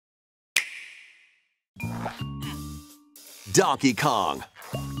Donkey Kong.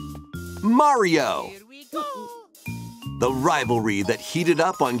 Mario. Here we go. The rivalry that heated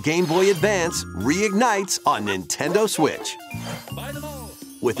up on Game Boy Advance reignites on Nintendo Switch. Buy them all.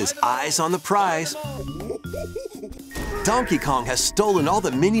 With his eyes on the prize, Donkey Kong has stolen all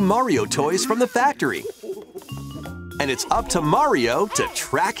the Mini-Mario toys from the factory. And it's up to Mario to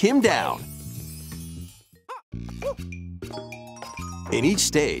track him down. In each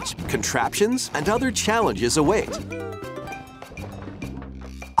stage, contraptions and other challenges await.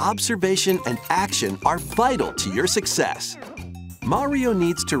 Observation and action are vital to your success. Mario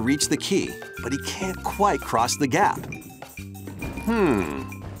needs to reach the key, but he can't quite cross the gap.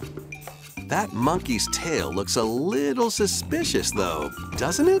 That monkey's tail looks a little suspicious though,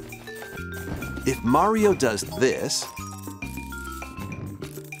 doesn't it? If Mario does this,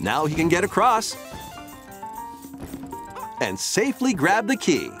 now he can get across and safely grab the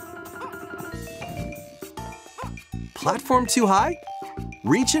key. Platform too high?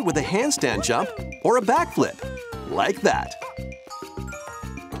 Reach it with a handstand jump or a backflip, like that.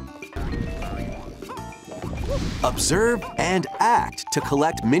 Observe and act to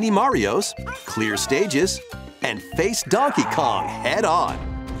collect Mini-Marios, clear stages, and face Donkey Kong head-on.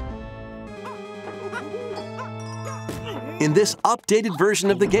 In this updated version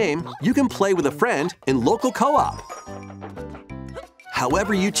of the game, you can play with a friend in local co-op.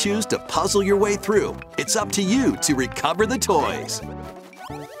 However you choose to puzzle your way through, it's up to you to recover the toys.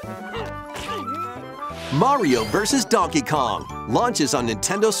 Mario vs. Donkey Kong launches on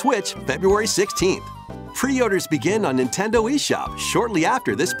Nintendo Switch February 16th. Pre-orders begin on Nintendo eShop shortly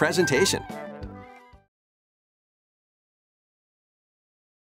after this presentation.